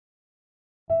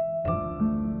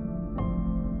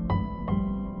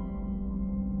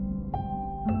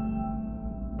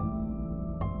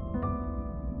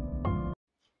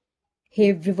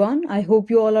Hey everyone, I hope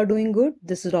you all are doing good.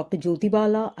 This is Dr. Jyoti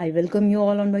Bala. I welcome you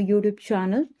all on my YouTube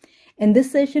channel. In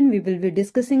this session, we will be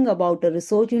discussing about a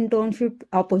research internship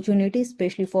opportunity,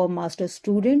 especially for master's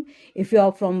student. If you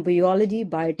are from biology,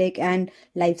 biotech and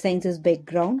life sciences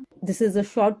background, this is a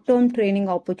short-term training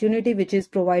opportunity which is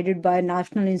provided by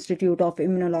National Institute of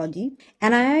Immunology.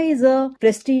 NII is a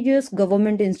prestigious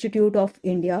government institute of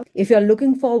India. If you are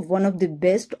looking for one of the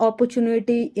best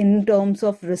opportunity in terms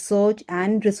of research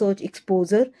and research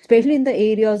exposure, especially in the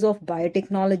areas of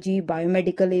biotechnology,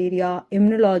 biomedical area,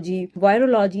 immunology,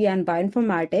 virology and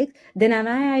bioinformatics, then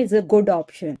NII is a good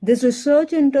option. This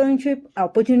research internship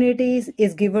opportunities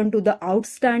is given to the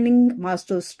outstanding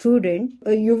master's student.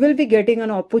 You will be getting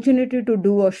an opportunity to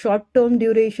do a short-term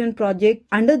duration project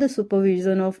under the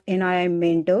supervision of NII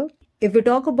mentor. If we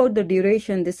talk about the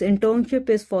duration, this internship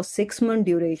is for 6-month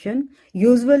duration.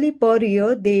 Usually per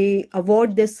year, they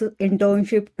award this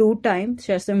internship 2 times.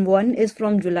 Session 1 is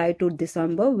from July to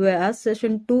December, whereas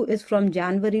session 2 is from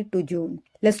January to June.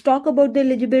 Let's talk about the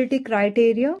eligibility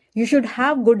criteria. You should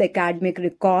have good academic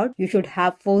record. You should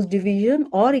have first division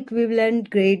or equivalent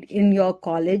grade in your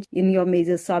college, in your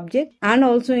major subject, and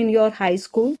also in your high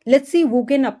school. Let's see who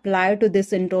can apply to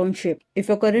this internship. If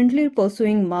you're currently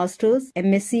pursuing Masters,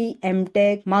 MSc,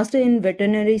 MTech, Master in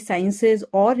Veterinary Sciences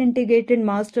or Integrated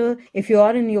Master, if you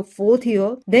are in your 4th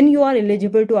year, then you are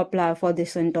eligible to apply for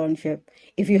this internship.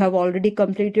 If you have already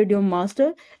completed your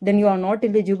Master, then you are not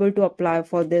eligible to apply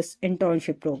for this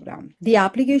internship program. The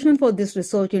application for this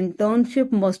research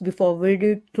internship must be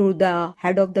forwarded to the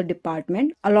head of the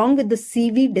department along with the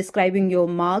CV describing your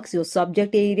marks, your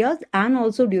subject areas and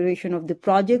also duration of the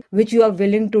project which you are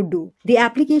willing to do. The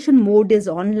application mode is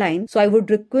online, so I would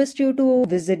request you to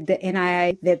visit the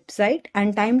NII website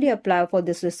and timely apply for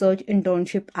this research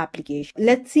internship application.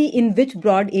 Let's see in which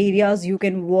broad areas you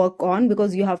can work on,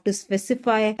 because you have to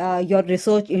specify your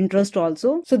research interest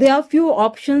also. So there are few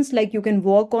options, like you can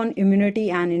work on immunity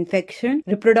and infection,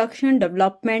 reproduction,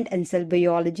 development and cell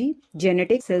biology,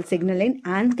 genetics, cell signaling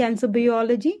and cancer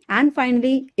biology, and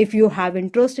finally if you have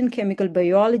interest in chemical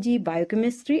biology,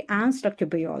 biochemistry and structure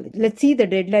biology. Let's see the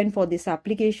deadline for this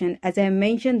application. As I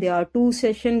mentioned, there are 2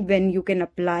 sessions when you can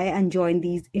apply and join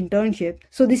these internships.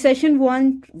 So the session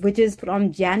 1, which is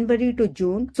from January to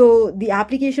June, so the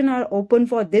application are open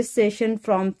for this session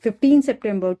from 15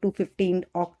 September to 15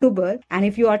 October, and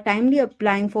if you are timely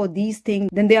applying for these things,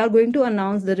 then they are going to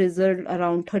announce the result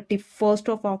around 31st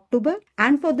of October.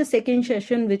 And for the second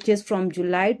session, which is from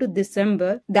July to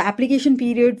December, the application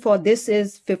period for this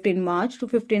is 15 March to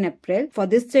 15 April. For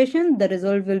this session, the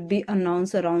result will be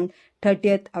announced around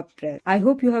 30th April. I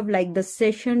hope you have liked the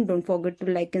session. Don't forget to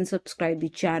like and subscribe the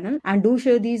channel, and do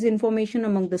share these information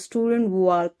among the students who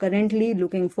are currently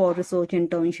looking for research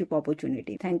internship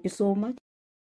opportunity. Thank you so much.